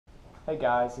Hey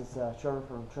guys, it's Trevor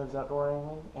from Trevor's Outdoor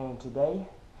Angling, and today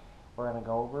we're gonna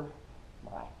go over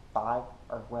my five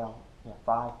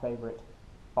favorite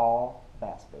fall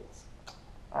bass baits.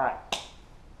 All right,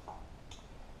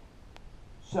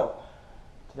 so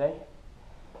today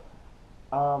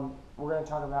we're gonna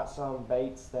talk about some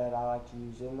baits that I like to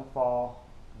use in the fall.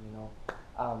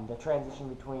 The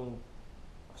transition between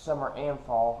summer and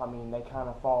fall. I mean, they kind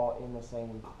of fall in the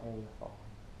same area. Fall,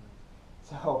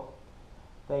 so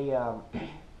they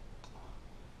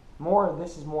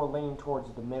this is more leaning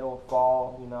towards the middle of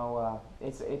fall.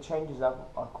 It changes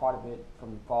up quite a bit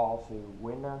from fall to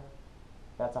winter.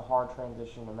 That's a hard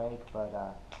transition to make, but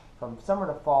from summer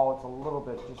to fall, it's a little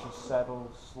bit just a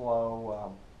subtle,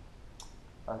 slow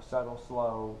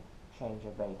change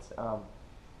of baits.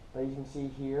 But you can see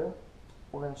here,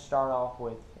 we're going to start off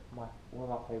with one of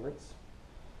my favorites.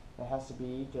 It has to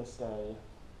be just a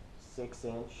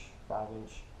 6-inch,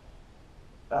 5-inch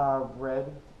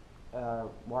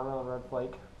watermelon red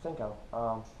flake Senko.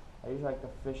 I usually like to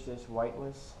fish this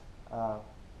weightless.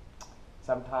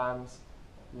 Sometimes,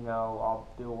 I'll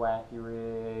do a wacky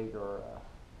rig, or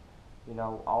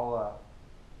I'll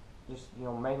just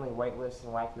mainly weightless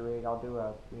and wacky rig. I'll do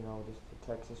just a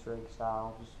Texas rig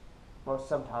style, just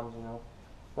sometimes.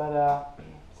 But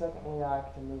secondly, I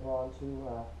like to move on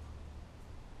to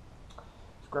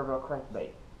Scribble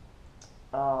crankbait.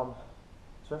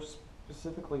 So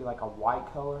specifically like a white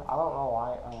color. I don't know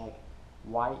why.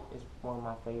 White is one of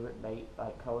my favorite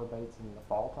color baits in the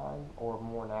fall time, or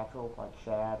more natural like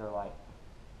shad or like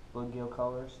bluegill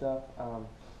color stuff.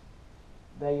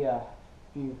 If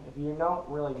you don't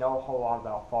really know a whole lot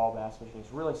about fall bass fishing,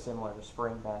 it's really similar to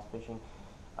spring bass fishing.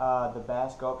 The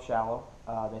bass go up shallow.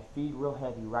 They feed real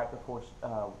heavy right before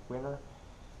winter.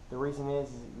 The reason is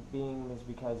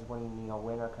because when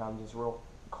winter comes, it's real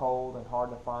cold and hard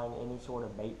to find any sort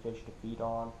of bait fish to feed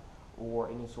on, or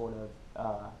any sort of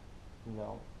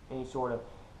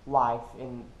life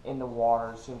in the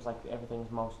water. It seems like everything's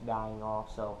most dying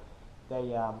off. So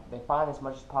they find as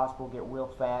much as possible, get real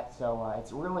fat. So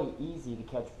it's really easy to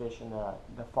catch fish in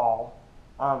the fall,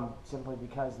 simply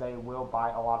because they will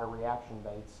bite a lot of reaction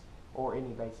baits or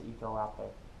any baits that you throw out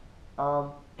there.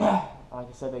 Like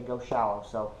I said, they go shallow.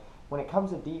 So when it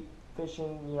comes to deep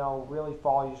fishing, really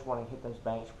fall, you just want to hit those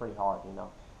banks pretty hard.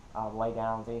 Lay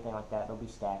downs, anything like that, they'll be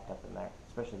stacked up in there,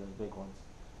 especially those big ones.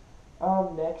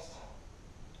 Next,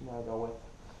 I'm gonna go with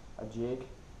a jig.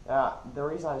 The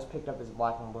reason I just picked up this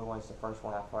black and blue one is the first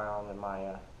one I found in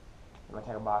my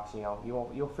tackle box.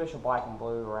 You'll fish a black and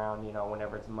blue around,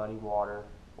 whenever it's muddy water,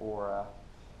 or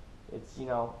it's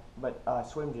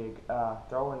swim jig,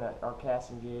 throwing or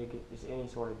casting jig, just any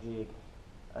sort of jig.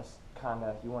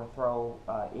 You want to throw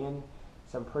in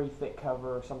some pretty thick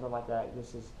cover or something like that.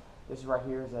 This is right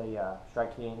here is a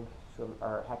Strike King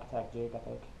or Hack Attack jig, I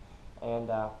think, and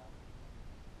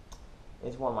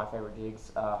it's one of my favorite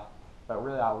jigs. But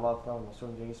really, I love throwing the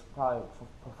swim jig. It probably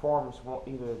performs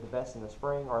either the best in the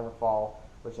spring or in the fall,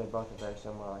 which they both are very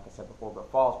similar, like I said before. But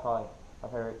fall is probably my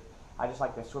favorite. I just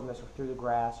like to swim this through the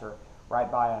grass or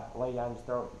right by a lay down, just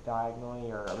throw it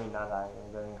diagonally, or not diagonally,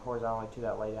 but horizontally to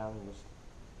that lay down, and just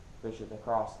fish it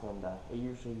across. And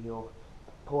usually you'll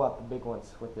pull out the big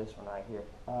ones with this one right here.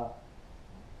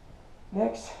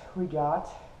 Next, we got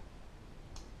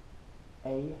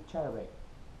a chatterbait.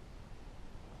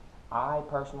 I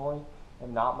personally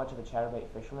am not much of a chatterbait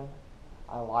fisherman.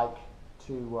 I like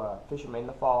to fish them in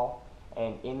the fall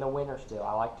and in the winter still.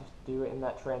 I like to do it in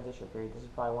that transition period. This is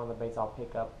probably one of the baits I'll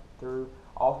pick up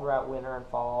all throughout winter and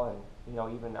fall,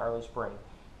 and even early spring.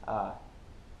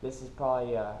 This is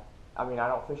probably, I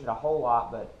don't fish it a whole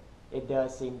lot, but it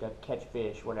does seem to catch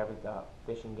fish whenever the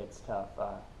fishing gets tough.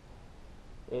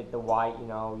 The white,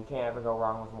 you can't ever go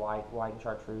wrong with white and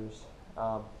chartreuse.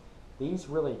 These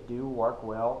really do work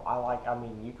well.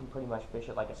 You can pretty much fish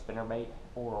it like a spinnerbait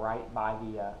or right by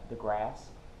the grass.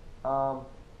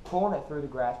 Pulling it through the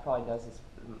grass probably does this.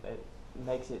 It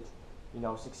makes it,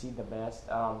 succeed the best.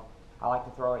 I like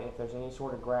to throw it if there's any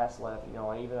sort of grass left,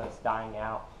 even though it's dying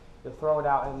out. You'll throw it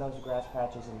out in those grass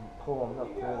patches and pull them up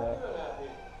through there.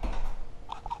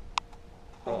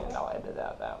 And I'll edit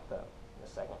that out in a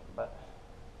second, but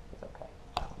it's okay.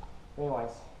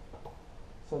 Anyways.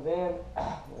 So then,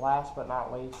 last but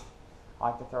not least, I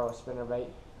like to throw a spinnerbait.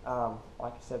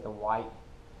 Like I said, the white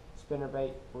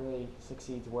spinnerbait really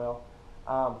succeeds well.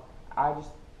 I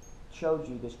just showed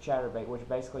you this chatterbait, which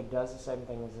basically does the same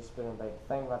thing as the spinnerbait. The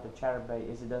thing about the chatterbait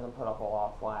is it doesn't put up a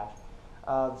lot of flash.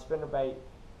 The spinnerbait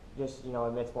just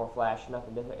emits more flash,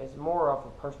 nothing different. It's more of a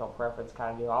personal preference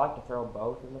kind of deal. I like to throw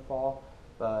both in the fall,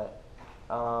 but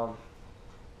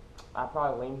I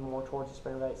probably lean more towards the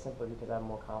spinnerbait simply because I have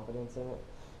more confidence in it.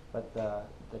 But the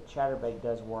chatterbait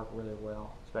does work really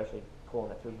well, especially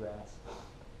pulling it through grass.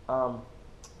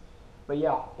 But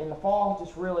yeah, in the fall,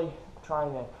 just really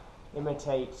trying to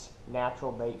imitate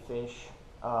natural bait fish,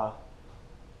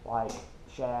 like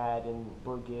shad and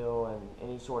bluegill and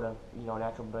any sort of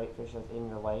natural bait fish that's in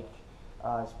your lake.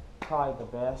 Is probably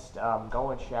the best.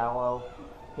 Going shallow,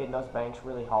 hitting those banks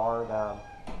really hard.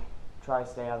 Try to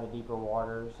stay out of the deeper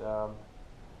waters.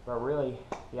 But really,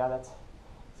 yeah, that's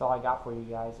all I got for you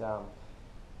guys.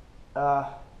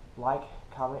 Like,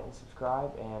 comment, and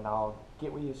subscribe, and I'll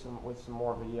get with you with some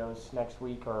more videos next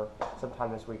week or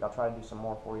sometime this week. I'll try to do some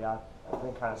more for you. I've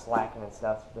been kind of slacking and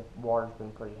stuff. The water's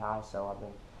been pretty high, so I've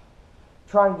been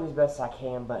trying to do as best I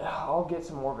can, but I'll get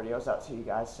some more videos out to you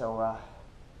guys. So,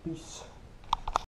 peace.